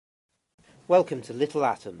Welcome to Little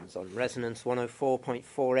Atoms on Resonance 104.4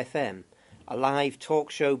 FM, a live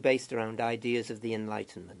talk show based around ideas of the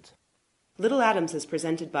Enlightenment. Little Atoms is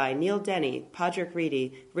presented by Neil Denny, Padraig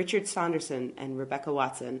Reedy, Richard Saunderson, and Rebecca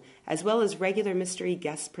Watson, as well as regular mystery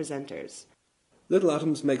guest presenters. Little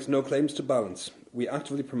Atoms makes no claims to balance. We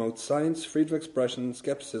actively promote science, freedom of expression,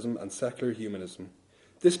 skepticism, and secular humanism.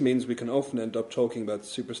 This means we can often end up talking about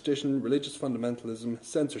superstition, religious fundamentalism,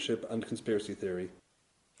 censorship, and conspiracy theory.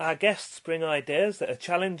 Our guests bring ideas that are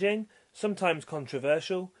challenging, sometimes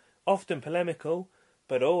controversial, often polemical,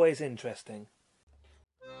 but always interesting.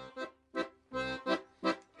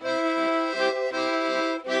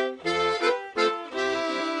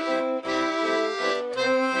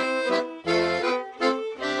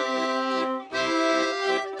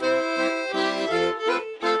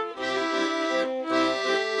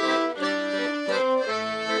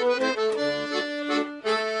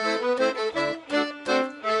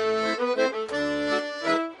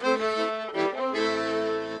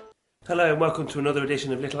 Hello and welcome to another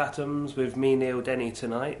edition of Little Atoms with me, Neil Denny,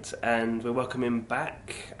 tonight, and we're welcoming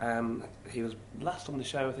back, he was last on the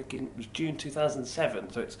show, I think it was June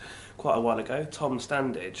 2007, so it's quite a while ago, Tom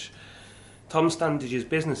Standage. Tom Standage is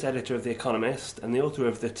business editor of The Economist and the author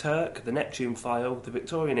of The Turk, The Neptune File, The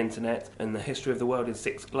Victorian Internet and The History of the World in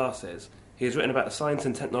Six Glasses. He has written about science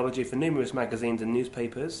and technology for numerous magazines and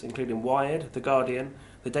newspapers, including Wired, The Guardian,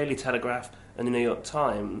 The Daily Telegraph and The New York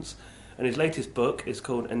Times. And his latest book is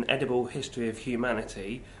called An Edible History of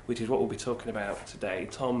Humanity, which is what we'll be talking about today.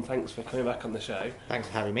 Tom, thanks for coming back on the show. Thanks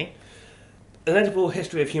for having me. An Edible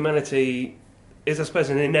History of Humanity is, I suppose,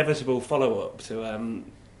 an inevitable follow-up to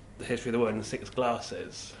The History of the World in Six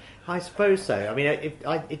Glasses. I suppose so. I mean,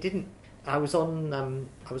 I was on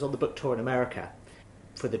the book tour in America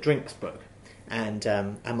for the drinks book, and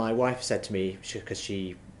my wife said to me, because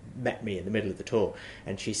she met me in the middle of the tour,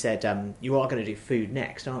 and she said, you are going to do food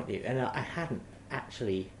next, aren't you? And I hadn't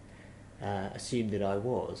actually assumed that I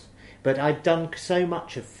was, but I'd done so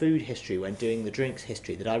much of food history when doing the drinks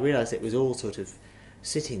history that I realised it was all sort of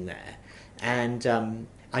sitting there, and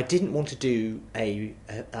I didn't want to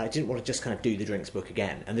just kind of do the drinks book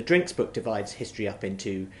again. And the drinks book divides history up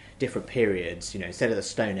into different periods. You know, instead of the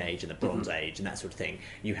Stone Age and the Bronze Age and that sort of thing,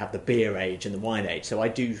 you have the Beer Age and the Wine Age. So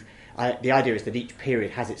the idea is that each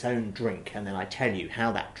period has its own drink, and then I tell you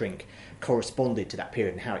how that drink corresponded to that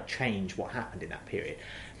period and how it changed what happened in that period.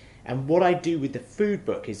 And what I do with the food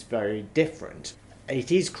book is very different. It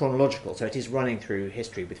is chronological, so it is running through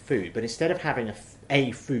history with food, but instead of having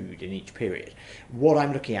a food in each period, what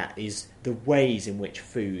I'm looking at is the ways in which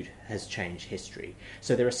food has changed history.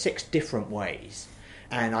 So there are 6 different ways,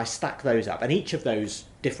 and I stack those up, and each of those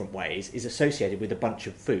different ways is associated with a bunch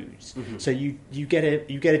of foods. Mm-hmm. So you get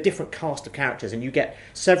a different cast of characters, and you get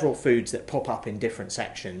several foods that pop up in different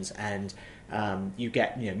sections, and you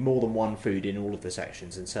get more than one food in all of the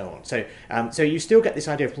sections, and so on. So you still get this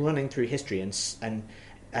idea of running through history and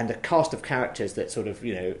a cast of characters that sort of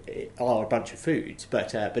are a bunch of foods,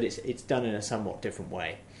 but it's done in a somewhat different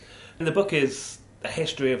way. And the book is a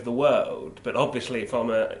history of the world, but obviously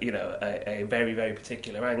from a very, very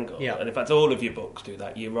particular angle. Yeah. And in fact, all of your books do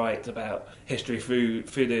that. You write about history through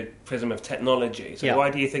the prism of technology. So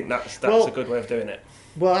why do you think that's a good way of doing it?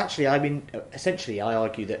 Well, actually, I mean, essentially, I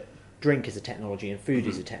argue that drink is a technology and food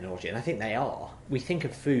is a technology, and I think they are. We think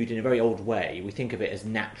of food in a very old way. We think of it as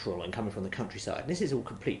natural and coming from the countryside. This is all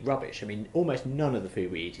complete rubbish. I mean, almost none of the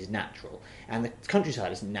food we eat is natural, and the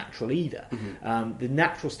countryside isn't natural either. Mm-hmm. The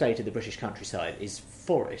natural state of the British countryside is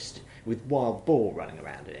forest with wild boar running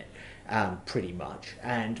around in it, pretty much.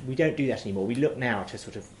 And we don't do that anymore. We look now to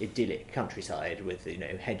sort of idyllic countryside with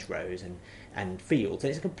hedgerows and fields. And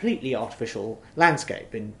it's a completely artificial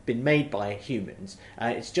landscape, been made by humans.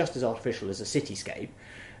 It's just as artificial as a cityscape.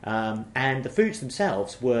 And the foods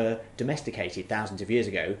themselves were domesticated thousands of years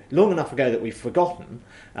ago, long enough ago that we've forgotten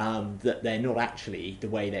that they're not actually the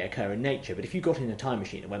way they occur in nature. But if you got in a time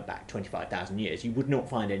machine and went back 25,000 years, you would not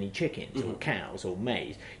find any chickens or cows or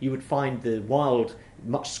maize. You would find the wild,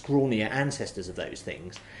 much scrawnier ancestors of those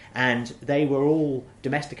things. And they were all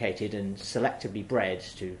domesticated and selectively bred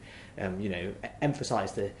to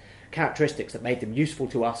emphasise the characteristics that made them useful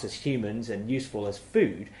to us as humans and useful as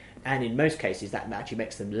food, and in most cases that actually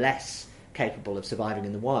makes them less capable of surviving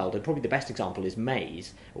in the wild. And probably the best example is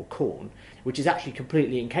maize or corn, which is actually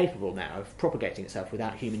completely incapable now of propagating itself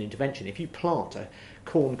without human intervention. If you plant a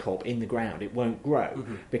corn cob in the ground, it won't grow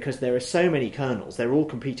because there are so many kernels. They're all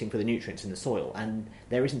competing for the nutrients in the soil, and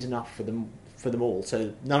there isn't enough for them all,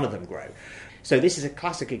 so none of them grow. So this is a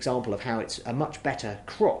classic example of how it's a much better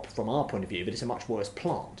crop from our point of view, but it's a much worse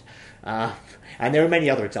plant. And there are many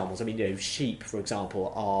other examples. I mean, sheep, for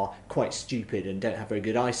example, are quite stupid and don't have very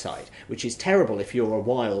good eyesight, which is terrible if you're a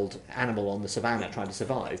wild animal on the savannah trying to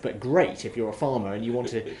survive, but great if you're a farmer and you want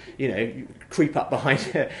to, creep up behind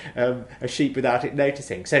a sheep without it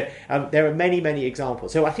noticing. So there are many, many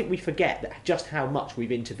examples. So I think we forget that just how much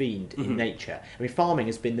we've intervened in nature. I mean, farming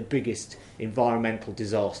has been the biggest environmental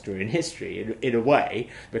disaster in history, in a way,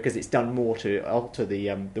 because it's done more to alter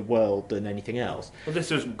the world than anything else. Well, this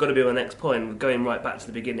has got to be my next point, going right back to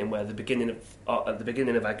the beginning, where the beginning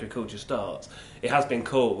of agriculture starts. It has been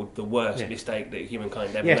called the worst mistake that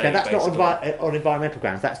humankind ever made. Yes, now that's not on environmental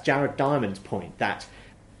grounds. That's Jared Diamond's point that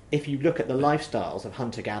if you look at the lifestyles of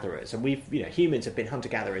hunter-gatherers, and humans have been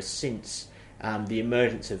hunter-gatherers since the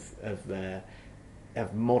emergence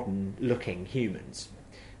of modern-looking humans.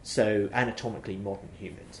 So anatomically modern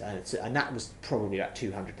humans, and that was probably about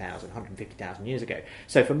 200,000, 150,000 years ago.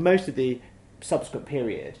 So for most of the subsequent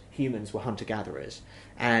period, humans were hunter-gatherers,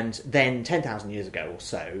 and then 10,000 years ago or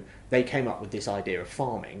so, they came up with this idea of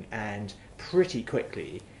farming, and pretty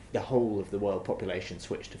quickly the whole of the world population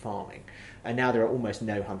switched to farming, and now there are almost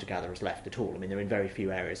no hunter-gatherers left at all. I mean, they're in very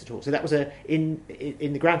few areas at all. So that was in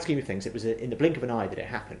the grand scheme of things, it was in the blink of an eye that it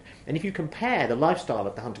happened. And if you compare the lifestyle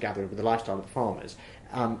of the hunter-gatherer with the lifestyle of the farmers,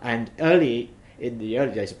 and in the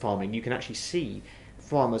early days of farming, you can actually see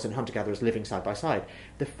farmers and hunter-gatherers living side by side.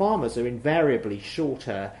 The farmers are invariably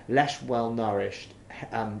shorter, less well-nourished,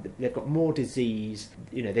 they've got more disease,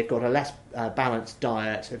 they've got a less balanced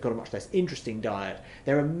diet, they've got a much less interesting diet.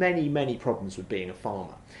 There are many, many problems with being a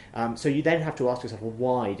farmer. So you then have to ask yourself, well,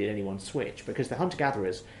 why did anyone switch? Because the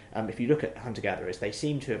hunter-gatherers, if you look at hunter-gatherers, they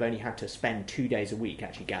seem to have only had to spend 2 days a week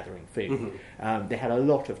actually gathering food. They had a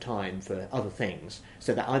lot of time for other things,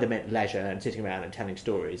 so that either meant leisure and sitting around and telling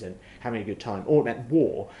stories and having a good time, or it meant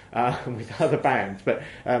war with other bands. But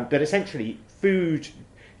essentially, food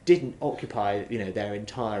didn't occupy their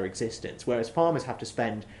entire existence, whereas farmers have to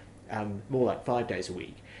spend more like 5 days a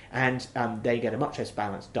week, and they get a much less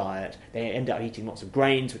balanced diet. They end up eating lots of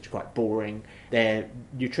grains, which are quite boring. They're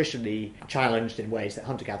nutritionally challenged in ways that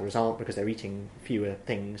hunter-gatherers aren't, because they're eating fewer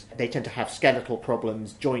things. They tend to have skeletal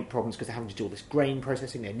problems, joint problems, because they're having to do all this grain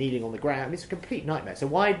processing. They're kneeling on the ground. It's a complete nightmare. So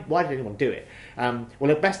why did anyone do it? Well,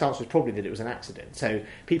 the best answer is probably that it was an accident. So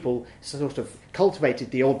people sort of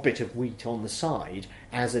cultivated the odd bit of wheat on the side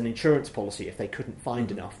as an insurance policy if they couldn't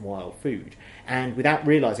find enough wild food. And without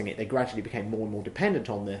realising it, they gradually became more and more dependent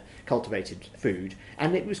on the cultivated food.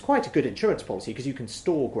 And it was quite a good insurance policy, because you can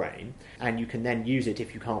store grain and you can then use it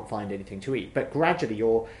if you can't find anything to eat. But gradually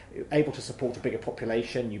you're able to support a bigger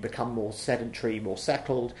population, you become more sedentary, more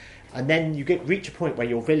settled, and then you reach a point where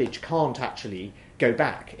your village can't actually go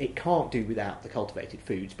back. It can't do without the cultivated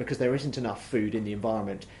foods, because there isn't enough food in the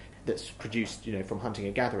environment that's produced from hunting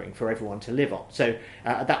and gathering for everyone to live on. So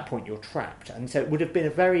at that point you're trapped. And so it would have been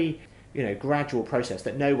a very gradual process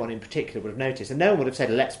that no one in particular would have noticed, and no one would have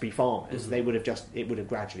said, let's be farmers. They would have it would have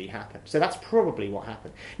gradually happened. So that's probably what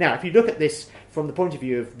happened. Now, if you look at this from the point of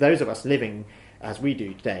view of those of us living as we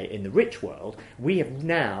do today in the rich world, we have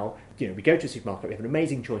now, we go to a supermarket, we have an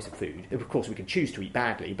amazing choice of food. Of course, we can choose to eat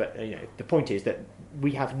badly, but the point is that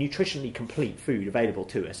we have nutritionally complete food available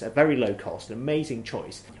to us at very low cost, an amazing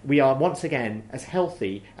choice. We are once again as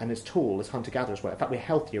healthy and as tall as hunter-gatherers were. In fact, we're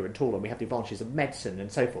healthier and taller, and we have the advantages of medicine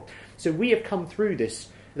and so forth. So we have come through this,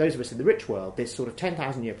 those of us in the rich world, this sort of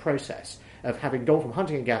 10,000-year process of having gone from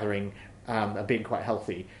hunting and gathering and being quite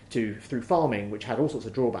healthy through farming, which had all sorts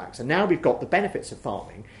of drawbacks. And now we've got the benefits of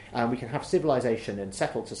farming. We can have civilization and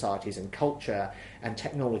settled societies and culture and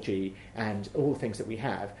technology and all the things that we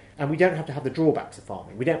have. And we don't have to have the drawbacks of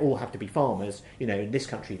farming. We don't all have to be farmers. In this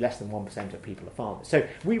country, less than 1% of people are farmers. So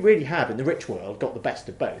we really have, in the rich world, got the best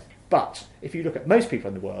of both. But if you look at most people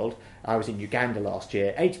in the world, I was in Uganda last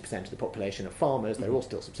year, 80% of the population are farmers. They're all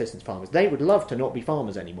still subsistence farmers. They would love to not be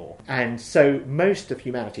farmers anymore. And so most of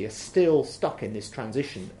humanity is still stuck in this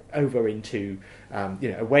transition over into,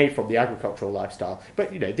 away from the agricultural lifestyle.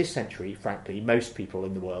 But, this century, frankly, most people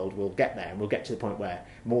in the world will get there, and we'll get to the point where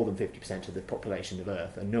more than 50% of the population of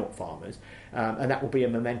Earth are not farmers, and that will be a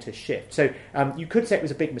momentous shift. So you could say it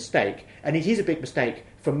was a big mistake, and it is a big mistake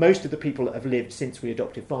for most of the people that have lived since we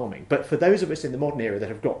adopted farming. But for those of us in the modern era that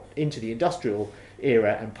have got into the industrial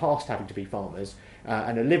era and past having to be farmers,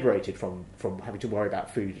 and are liberated from having to worry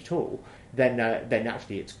about food at all, then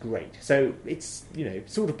actually it's great. So it's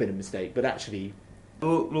sort of been a mistake, but actually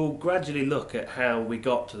we'll gradually look at how we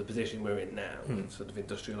got to the position we're in now, sort of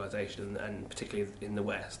industrialisation, and particularly in the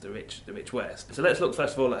West, the rich West. So let's look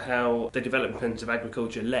first of all at how the development of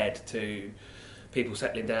agriculture led to people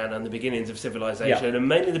settling down and the beginnings of civilization, and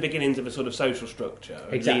mainly the beginnings of a sort of social structure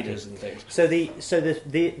and leaders and things. So the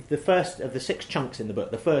first of the 6 chunks in the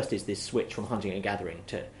book, the first is this switch from hunting and gathering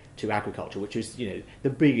to agriculture, which is the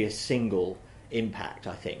biggest single impact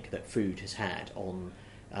I think that food has had on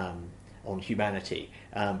humanity,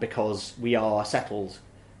 because we are settled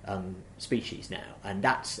species now, and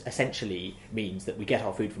that essentially means that we get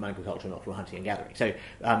our food from agriculture, not from hunting and gathering.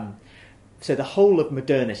 So the whole of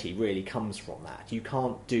modernity really comes from that. You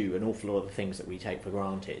can't do an awful lot of the things that we take for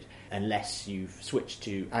granted unless you've switched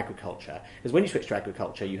to agriculture. Because when you switch to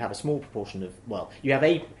agriculture, you have a small proportion of, you have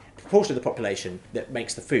a proportion of the population that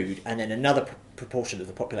makes the food, and then another proportion of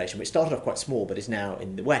the population, which started off quite small but is now,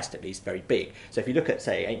 in the West at least, very big. So if you look at,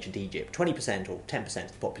 say, ancient Egypt, 20% or 10%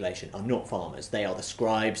 of the population are not farmers. They are the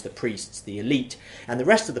scribes, the priests, the elite, and the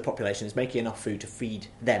rest of the population is making enough food to feed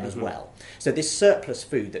them as well. So this surplus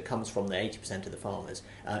food that comes from the 80% of the farmers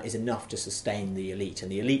is enough to sustain the elite,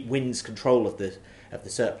 and the elite wins control of the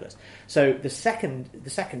surplus. So the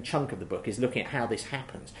second chunk of the book is looking at how this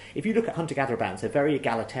happens. If you look at hunter-gatherer bands, they're very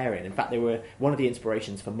egalitarian. In fact, they were one of the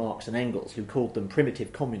inspirations for Marx and Engels, who called them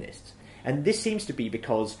primitive communists. And this seems to be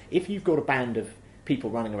because if you've got a band of people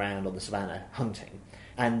running around on the savannah hunting,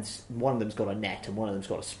 and one of them's got a net, and one of them's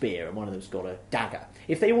got a spear, and one of them's got a dagger,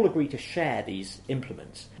 if they all agree to share these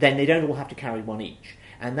implements, then they don't all have to carry one each.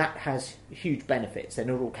 And that has huge benefits. They're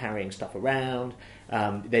not all carrying stuff around.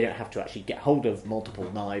 They don't have to actually get hold of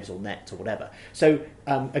multiple knives or nets or whatever. So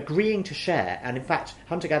agreeing to share, and in fact,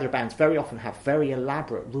 hunter-gatherer bands very often have very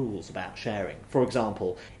elaborate rules about sharing. For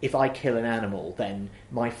example, if I kill an animal, then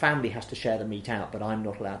my family has to share the meat out, but I'm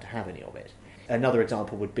not allowed to have any of it. Another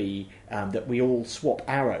example would be that we all swap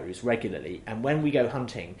arrows regularly, and when we go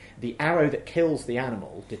hunting, the arrow that kills the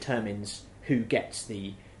animal determines who gets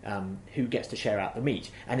to share out the meat,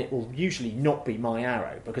 and it will usually not be my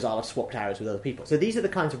arrow because I'll have swapped arrows with other people. So these are the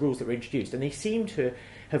kinds of rules that were introduced, and they seem to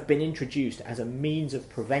have been introduced as a means of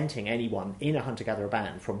preventing anyone in a hunter-gatherer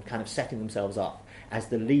band from kind of setting themselves up as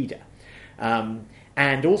the leader.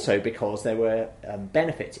 And also because there were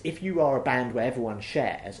benefits. If you are a band where everyone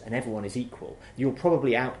shares and everyone is equal, you'll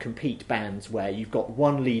probably outcompete bands where you've got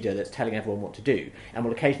one leader that's telling everyone what to do and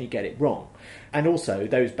will occasionally get it wrong. And also,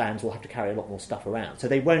 those bands will have to carry a lot more stuff around, so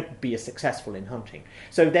they won't be as successful in hunting.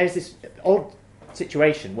 So there's this odd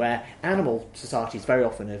situation where animal societies very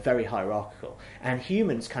often are very hierarchical, and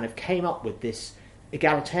humans kind of came up with this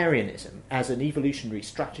egalitarianism as an evolutionary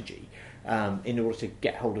strategy in order to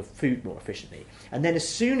get hold of food more efficiently. And then as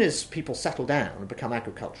soon as people settle down and become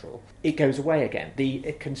agricultural, it goes away again.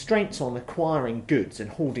 The constraints on acquiring goods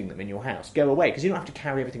and hoarding them in your house go away because you don't have to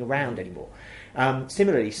carry everything around anymore.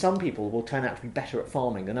 Similarly, some people will turn out to be better at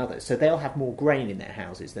farming than others, so they'll have more grain in their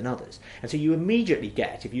houses than others. And so you immediately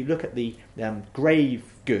get, if you look at the grave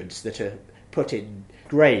goods that are put in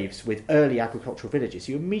graves with early agricultural villages,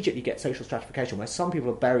 you immediately get social stratification where some people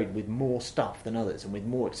are buried with more stuff than others and with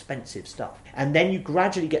more expensive stuff. And then you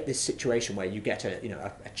gradually get this situation where you get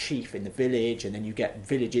a chief in the village, and then you get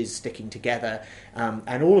villages sticking together,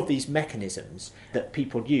 and all of these mechanisms that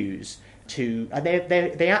people use to, and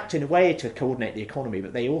they act in a way to coordinate the economy,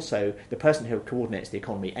 but they also, the person who coordinates the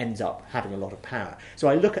economy ends up having a lot of power. So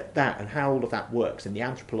I look at that and how all of that works and the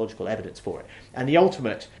anthropological evidence for it. And the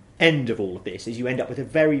ultimate end of all of this is you end up with a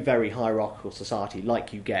very, very hierarchical society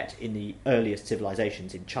like you get in the earliest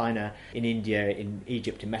civilizations in China, in India, in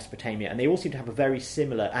Egypt, in Mesopotamia, and they all seem to have a very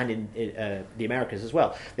similar, and in the Americas as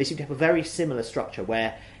well, they seem to have a very similar structure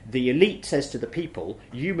where the elite says to the people,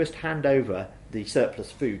 you must hand over the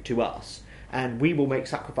surplus food to us, and we will make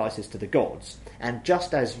sacrifices to the gods. And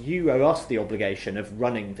just as you owe us the obligation of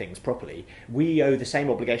running things properly, we owe the same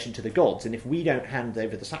obligation to the gods, and if we don't hand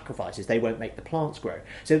over the sacrifices, they won't make the plants grow.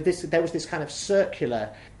 So there was this kind of circular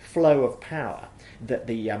flow of power that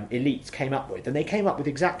the elites came up with, and they came up with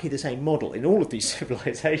exactly the same model in all of these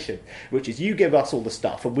civilizations, which is you give us all the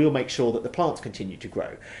stuff and we'll make sure that the plants continue to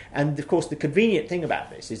grow. And of course the convenient thing about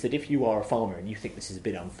this is that if you are a farmer and you think this is a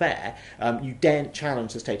bit unfair, you daren't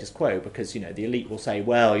challenge the status quo, because the elite will say,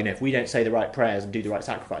 well, if we don't say the right prayers and do the right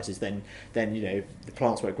sacrifices, then the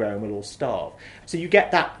plants won't grow and we'll all starve. So you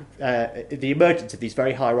get that the emergence of these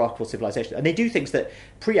very hierarchical civilizations, and they do things that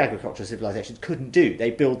pre-agricultural civilizations couldn't do.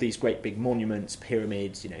 They build these great big monuments,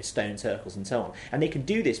 pyramids, stone circles and so on. And they can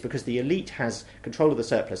do this because the elite has control of the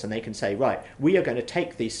surplus, and they can say, right, we are going to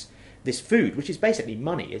take this food, which is basically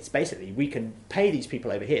money. It's basically, we can pay these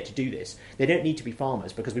people over here to do this. They don't need to be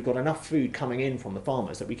farmers because we've got enough food coming in from the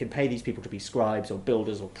farmers that we can pay these people to be scribes or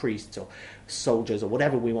builders or priests or soldiers or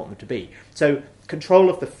whatever we want them to be. So control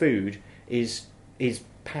of the food is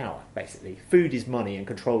power, basically. Food is money and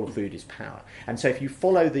control of food is power. And so if you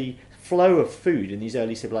follow the flow of food in these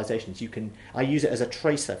early civilizations, I use it as a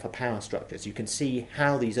tracer for power structures. You can see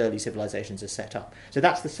how these early civilizations are set up. So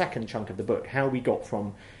that's the second chunk of the book, how we got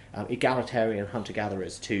from egalitarian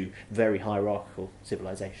hunter-gatherers to very hierarchical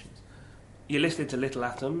civilizations. You're listening to Little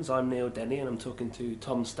Atoms. I'm Neil Denny, and I'm talking to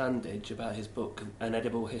Tom Standage about his book, An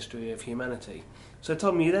Edible History of Humanity. So,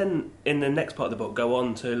 Tom, you then, in the next part of the book, go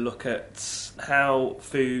on to look at how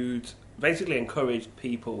food basically encouraged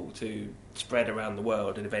people to spread around the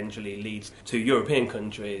world and eventually leads to European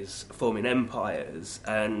countries forming empires.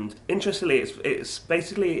 And interestingly, it's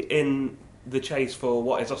basically in the chase for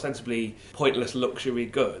what is ostensibly pointless luxury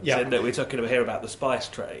goods, and that we're talking about here about the spice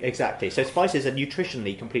trade. Exactly. So spices are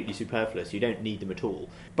nutritionally completely superfluous. You don't need them at all.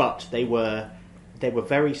 But they were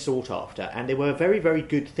very sought after, and they were a very, very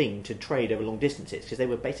good thing to trade over long distances because they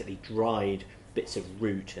were basically dried bits of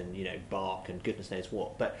root and bark and goodness knows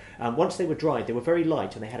what. But once they were dried, they were very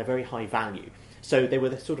light and they had a very high value. So they were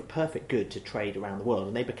the sort of perfect good to trade around the world,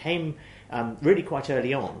 and they became really quite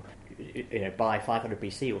early on. By 500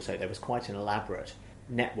 BC or so, there was quite an elaborate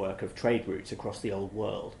network of trade routes across the old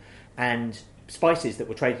world, and spices that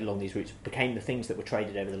were traded along these routes became the things that were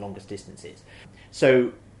traded over the longest distances.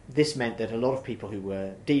 So this meant that a lot of people who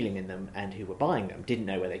were dealing in them and who were buying them didn't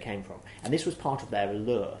know where they came from, and this was part of their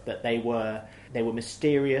allure, that they were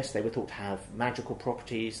mysterious, they were thought to have magical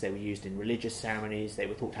properties, they were used in religious ceremonies, they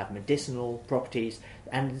were thought to have medicinal properties,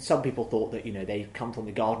 and some people thought that they'd come from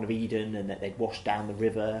the Garden of Eden and that they'd washed down the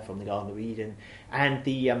river from the Garden of Eden. And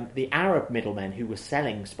the Arab middlemen who were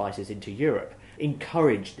selling spices into Europe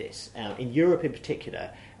encouraged this. In Europe in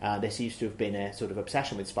particular, there seems to have been a sort of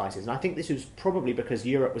obsession with spices, and I think this was probably because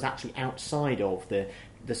Europe was actually outside of the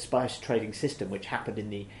spice trading system which happened in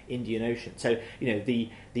the Indian Ocean. So the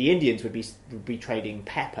Indians would be trading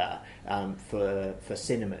pepper for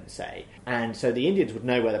cinnamon, say, and so the Indians would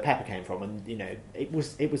know where the pepper came from, and it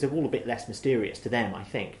was all a bit less mysterious to them, I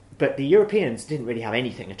think. But the Europeans didn't really have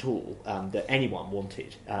anything at all that anyone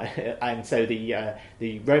wanted, and so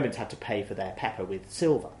the Romans had to pay for their pepper with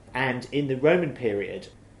silver. And in the Roman period,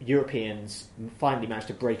 Europeans finally managed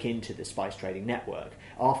to break into the spice trading network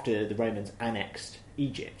after the Romans annexed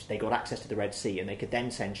Egypt. They got access to the Red Sea, and they could then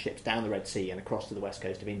send ships down the Red Sea and across to the west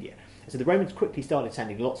coast of India. So the Romans quickly started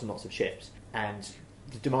sending lots and lots of ships, and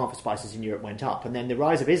the demand for spices in Europe went up. And then the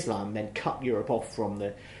rise of Islam then cut Europe off from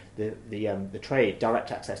the trade,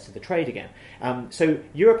 direct access to the trade again. So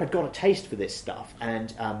Europe had got a taste for this stuff,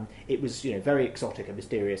 and it was very exotic and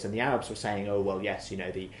mysterious. And the Arabs were saying, oh well, yes,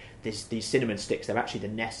 these cinnamon sticks, they're actually the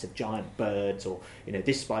nests of giant birds, or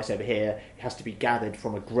this spice over here has to be gathered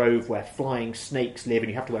from a grove where flying snakes live,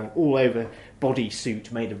 and you have to wear an all-over body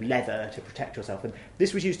suit made of leather to protect yourself. And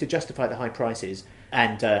this was used to justify the high prices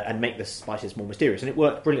and make the spices more mysterious, and it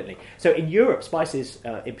worked brilliantly. So in Europe, spices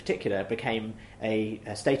in particular became a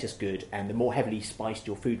status good, and the more heavily spiced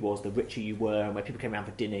your food was, the richer you were, and when people came around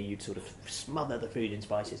for dinner, you'd sort of smother the food in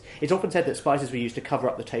spices. It's often said that spices were used to cover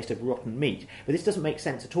up the taste of rotten meat, but this doesn't make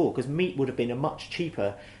sense at all, because meat would have been a much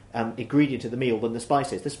cheaper ingredient of the meal than the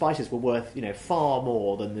spices. The spices were worth, far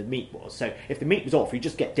more than the meat was. So if the meat was off, you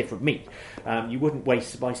just get different meat. You wouldn't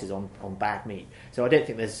waste spices on bad meat. So I don't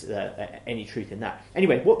think there's any truth in that.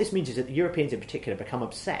 Anyway, what this means is that the Europeans in particular become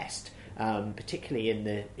obsessed, particularly in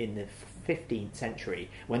the 15th century,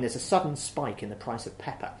 when there's a sudden spike in the price of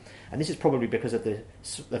pepper. And this is probably because of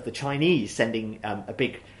the Chinese sending a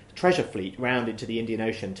big treasure fleet round into the Indian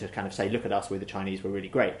Ocean to kind of say, look at us, we're the Chinese, we're really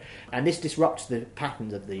great. And this disrupts the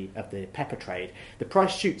patterns of the pepper trade. The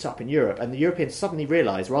price shoots up in Europe, and the Europeans suddenly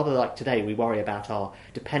realise, rather like today we worry about our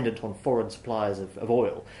dependence on foreign suppliers of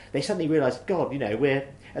oil, they suddenly realise, God, we're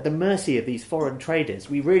at the mercy of these foreign traders.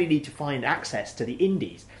 We really need to find access to the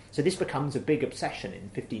Indies. So this becomes a big obsession in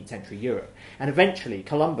 15th century Europe. And eventually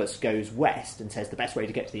Columbus goes west and says the best way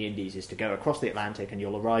to get to the Indies is to go across the Atlantic and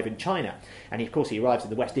you'll arrive in China. And of course he arrives in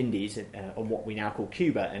the West Indies on what we now call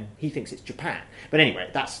Cuba, and he thinks it's Japan. But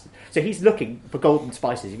anyway, so he's looking for golden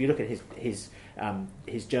spices. If you look at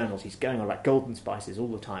his journals, he's going on about golden spices all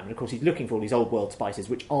the time. And of course he's looking for all these old world spices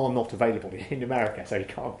which are not available in America, so he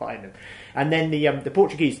can't find them. And then the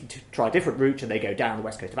Portuguese try a different route, and they go down the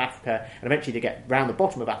west coast of Africa, and eventually they get round the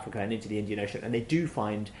bottom of Africa and into the Indian Ocean, and they do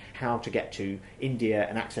find how to get to India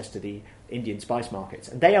and access to the Indian spice markets.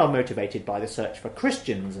 And they are motivated by the search for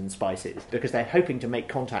Christians and spices, because they're hoping to make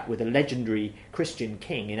contact with a legendary Christian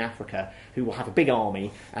king in Africa who will have a big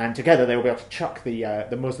army, and together they will be able to chuck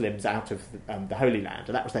the Muslims out of the Holy Land.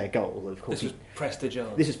 And that was their goal. Of course, this was Prester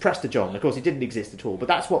John. This is Prester John. Of course, it didn't exist at all. But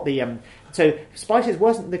that's what so spices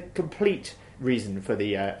wasn't the complete reason for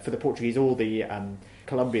the Portuguese or the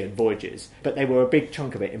Columbian voyages, but they were a big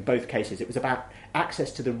chunk of it in both cases. It was about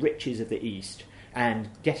access to the riches of the East and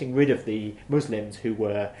getting rid of the Muslims who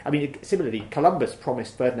were... I mean, similarly, Columbus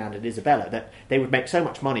promised Ferdinand and Isabella that they would make so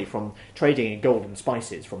much money from trading in gold and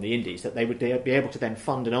spices from the Indies that they would be able to then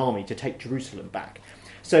fund an army to take Jerusalem back.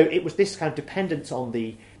 So it was this kind of dependence on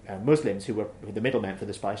the Muslims, who were the middlemen for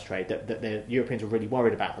the spice trade, that the Europeans were really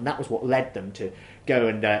worried about, and that was what led them to go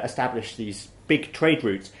and establish these big trade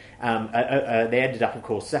routes. They ended up, of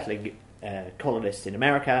course, settling colonists in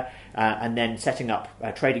America, and then setting up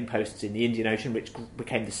trading posts in the Indian Ocean, which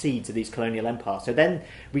became the seeds of these colonial empires. So then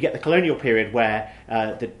we get the colonial period where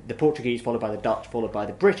the Portuguese, followed by the Dutch, followed by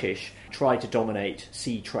the British, tried to dominate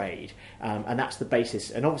sea trade, and that's the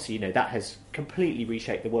basis. And obviously, that has completely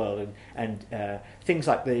reshaped the world, and things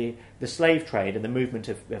like the slave trade and the movement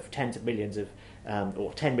of tens of millions of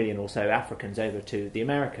or 10 million or so Africans over to the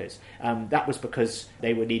Americas. That was because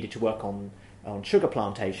they were needed to work on sugar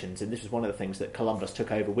plantations, and this was one of the things that Columbus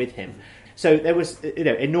took over with him. So there was,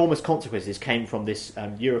 enormous consequences came from this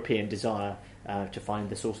European desire to find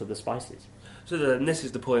the source of the spices. So then this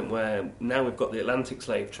is the point where now we've got the Atlantic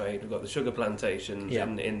slave trade, we've got the sugar plantations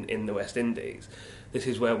in the West Indies. This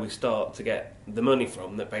is where we start to get the money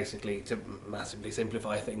from that, basically, to massively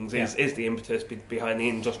simplify things, is the impetus behind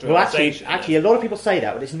the industrialisation. Well, actually, a lot of people say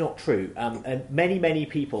that, but it's not true. And many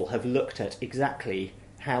people have looked at exactly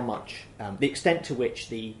how much, the extent to which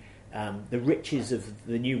the riches of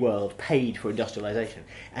the New World paid for industrialisation,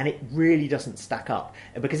 and it really doesn't stack up.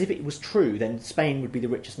 Because if it was true, then Spain would be the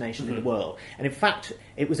richest nation in the world. And in fact,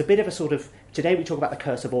 it was a bit of a sort of... Today we talk about the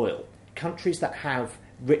curse of oil. Countries that have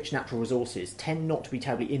rich natural resources tend not to be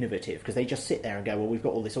terribly innovative, because they just sit there and go, well, we've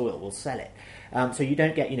got all this oil, we'll sell it. So you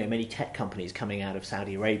don't get, many tech companies coming out of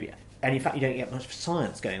Saudi Arabia. And in fact, you don't get much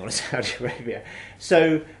science going on in Saudi Arabia.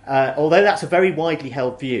 So, although that's a very widely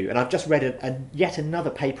held view, and I've just read yet another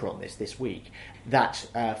paper on this week, that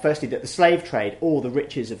firstly, that the slave trade or the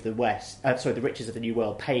riches of the the riches of the New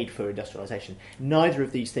World paid for industrialisation. Neither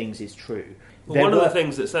of these things is true. Well, one of the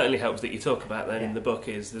things that certainly helps that you talk about then in the book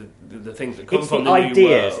is the things that come from the ideas. New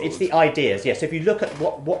World. It's the ideas, yes. So if you look at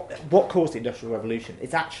what caused the Industrial Revolution,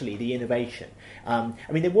 it's actually the innovation.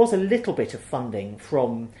 There was a little bit of funding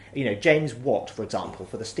from, James Watt, for example,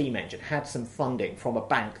 for the steam engine, had some funding from a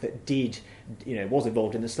bank that was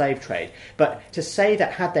involved in the slave trade. But to say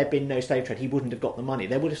that had there been no slave trade, he wouldn't have got the money.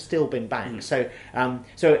 There would have still been banks. So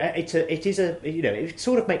it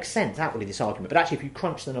sort of makes sense outwardly, this argument. But actually, if you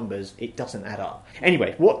crunch the numbers, it doesn't add up.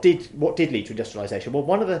 Anyway, what did lead to industrialisation? Well,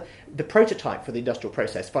 one of the prototype for the industrial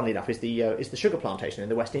process, funnily enough, is the sugar plantation in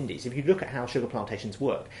the West Indies. If you look at how sugar plantations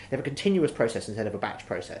work, they have a continuous process instead of a batch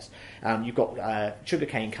process. You've got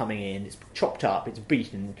sugarcane coming in, it's chopped up, it's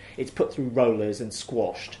beaten, it's put through rollers and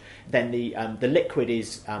squashed. Then the liquid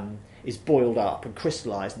is boiled up and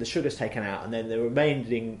crystallised, and the sugar's taken out, and then the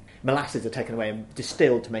remaining molasses are taken away and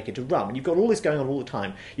distilled to make it a rum. And you've got all this going on all the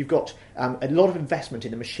time. You've got a lot of investment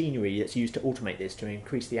in the machinery that's used to automate this to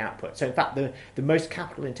increase the output. So in fact, the most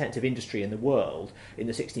capital-intensive industry in the world in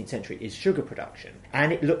the 16th century is sugar production.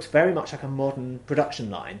 And it looks very much like a modern production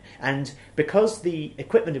line. And because the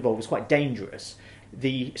equipment involved was quite dangerous,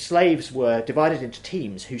 the slaves were divided into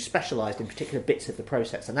teams who specialised in particular bits of the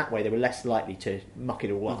process, and that way they were less likely to muck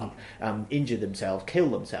it all up, injure themselves, kill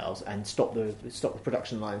themselves, and stop the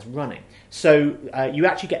production lines running. So you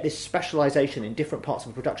actually get this specialisation in different parts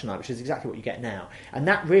of a production line, which is exactly what you get now. And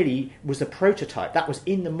that really was a prototype. That was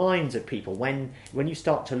in the minds of people when you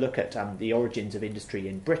start to look at the origins of industry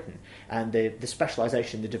in Britain, and the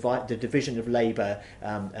specialisation, the division of labour,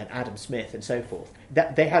 and Adam Smith and so forth.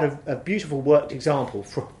 That they had a beautiful worked example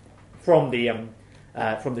from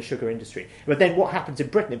the sugar industry. But then what happens in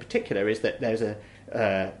Britain in particular is that there's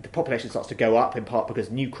the population starts to go up, in part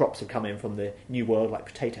because new crops have come in from the New World, like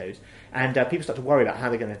potatoes, and people start to worry about how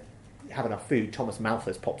they're going to have enough food. Thomas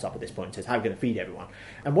Malthus pops up at this point and says, how are we going to feed everyone?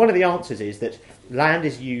 And one of the answers is that land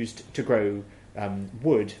is used to grow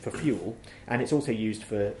wood for fuel, and it's also used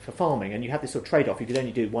for farming, and you have this sort of trade-off. You could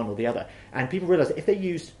only do one or the other, and people realised that if they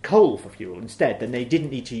used coal for fuel instead, then they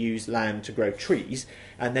didn't need to use land to grow trees,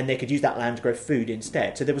 and then they could use that land to grow food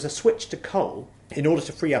instead. So there was a switch to coal in order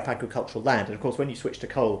to free up agricultural land. And of course, when you switch to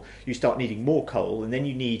coal, you start needing more coal, and then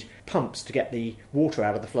you need pumps to get the water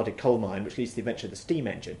out of the flooded coal mine, which leads to the invention of the steam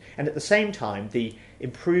engine. And at the same time, the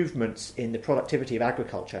improvements in the productivity of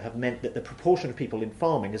agriculture have meant that the proportion of people in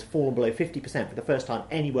farming has fallen below 50% for the first time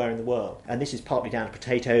anywhere in the world. And this is partly down to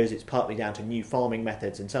potatoes, it's partly down to new farming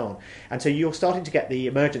methods and so on. And so you're starting to get the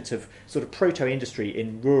emergence of sort of proto-industry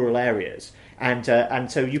in rural areas.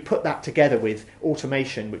 And so you put that together with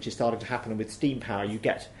automation, which is starting to happen, and with steam power, you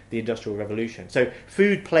get the Industrial Revolution. So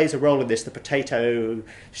food plays a role in this, the potato,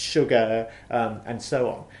 sugar, and so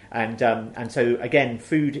on. And so, again,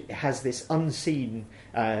 food has this unseen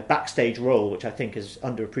backstage role, which I think is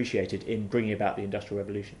underappreciated in bringing about the Industrial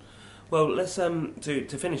Revolution. Well, let's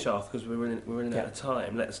to finish off, because we're running out of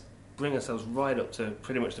time. Let's bring ourselves right up to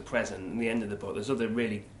pretty much the present and the end of the book. There's other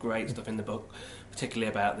really great stuff in the book,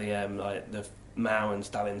 particularly about the Mao and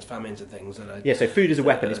Stalin's famines and things. So food as a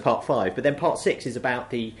weapon is part 5, but then part 6 is about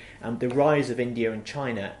the rise of India and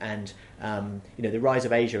China and the rise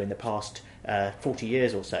of Asia in the past 40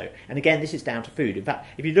 years or so. And again, this is down to food. In fact,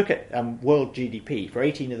 if you look at world GDP, for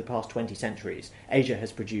 18 of the past 20 centuries, Asia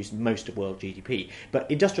has produced most of world GDP. But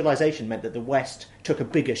industrialisation meant that the West took a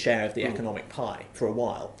bigger share of the economic pie for a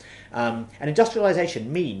while. And industrialisation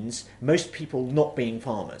means most people not being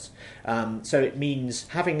farmers. So it means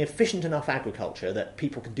having efficient enough agriculture that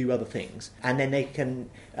people can do other things. And then they can,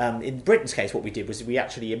 in Britain's case, what we did was we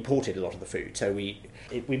actually imported a lot of the food. So we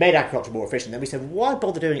made agriculture more efficient. Then we said, why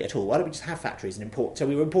bother doing it at all? Why don't we just have factories and import? So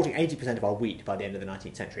we were importing 80% of our wheat by the end of the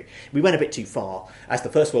 19th century. We went a bit too far. As the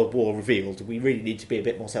First World War revealed, we really need to be a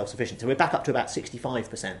bit more self-sufficient. So we're back up to about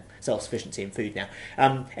 65% self-sufficiency in food now.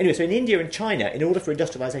 Anyway, so in India and China, in order for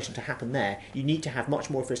industrialisation to happen there, you need to have much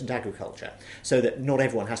more efficient agriculture so that not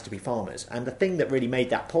everyone has to be farmers. And the thing that really made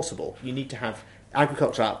that possible, you need to have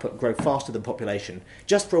agricultural output grow faster than population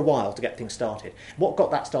just for a while to get things started. What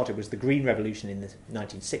got that started was the Green Revolution in the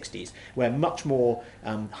 1960s, where much more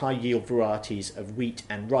high-yield varieties of wheat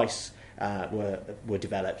and rice were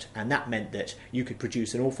developed, and that meant that you could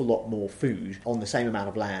produce an awful lot more food on the same amount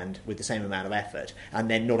of land with the same amount of effort, and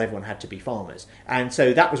then not everyone had to be farmers. And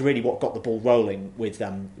so that was really what got the ball rolling with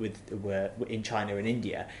in China and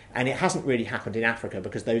India. And it hasn't really happened in Africa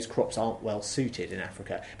because those crops aren't well suited in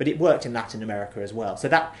Africa, but it worked in Latin America as well. So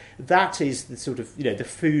that is the sort of the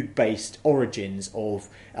food-based origins of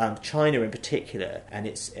China in particular, and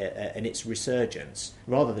its resurgence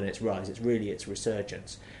rather than its rise. It's really its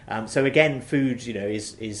resurgence. So again, food,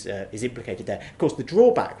 is implicated there. Of course, the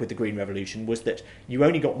drawback with the Green Revolution was that you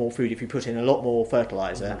only got more food if you put in a lot more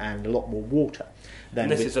fertiliser and a lot more water. And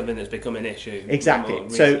this is something that's become an issue. Exactly.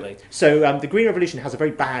 So the Green Revolution has a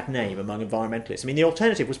very bad name among environmentalists. I mean, the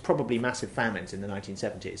alternative was probably massive famines in the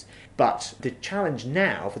 1970s. But the challenge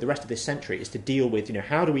now for the rest of this century is to deal with,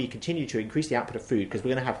 how do we continue to increase the output of food, because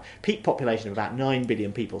we're going to have peak population of about 9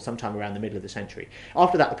 billion people sometime around the middle of the century.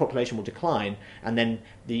 After that, the population will decline, and then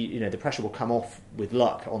the pressure will come off with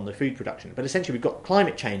luck on the food production. But essentially, we've got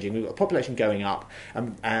climate changing, we've got population going up,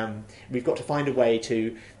 we've got to find a way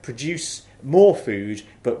to produce more food,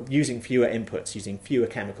 but using fewer inputs, using fewer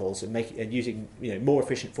chemicals, and using more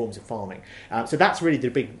efficient forms of farming. So that's really the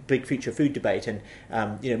big future food debate. And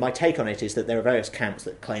my take on it is that there are various camps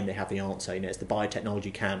that claim they have the answer. It's the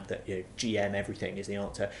biotechnology camp that GM everything is the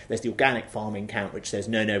answer. There's the organic farming camp, which says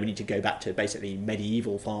no, we need to go back to basically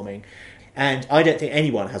medieval farming. And I don't think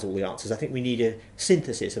anyone has all the answers. I think we need a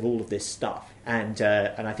synthesis of all of this stuff. And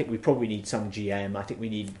I think we probably need some GM. I think we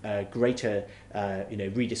need greater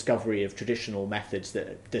rediscovery of traditional methods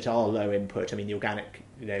that are low input. I mean, the organic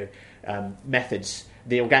methods,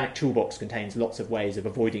 the organic toolbox contains lots of ways of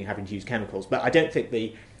avoiding having to use chemicals. But I don't think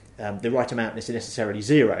the right amount is necessarily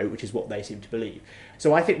zero, which is what they seem to believe.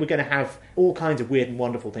 So I think we're going to have all kinds of weird and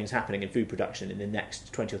wonderful things happening in food production in the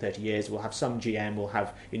next 20 or 30 years. We'll have some GM, we'll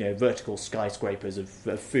have vertical skyscrapers of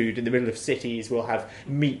food in the middle of cities, we'll have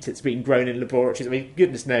meat that's being grown in laboratories. I mean,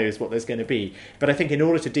 goodness knows what there's going to be. But I think in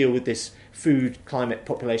order to deal with this food, climate,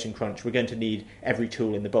 population crunch, we're going to need every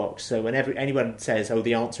tool in the box. So whenever anyone says,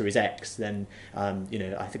 the answer is X, then I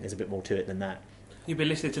think there's a bit more to it than that. You've been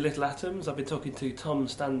listening to Little Atoms. I've been talking to Tom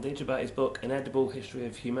Standage about his book An Edible History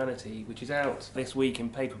of Humanity, which is out this week in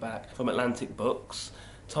paperback from Atlantic Books.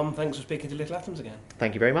 Tom, thanks for speaking to Little Atoms again.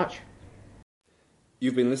 Thank you very much.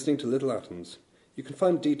 You've been listening to Little Atoms. You can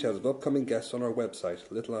find details of upcoming guests on our website,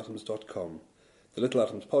 littleatoms.com. The Little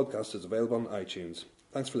Atoms podcast is available on iTunes.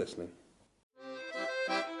 Thanks for listening.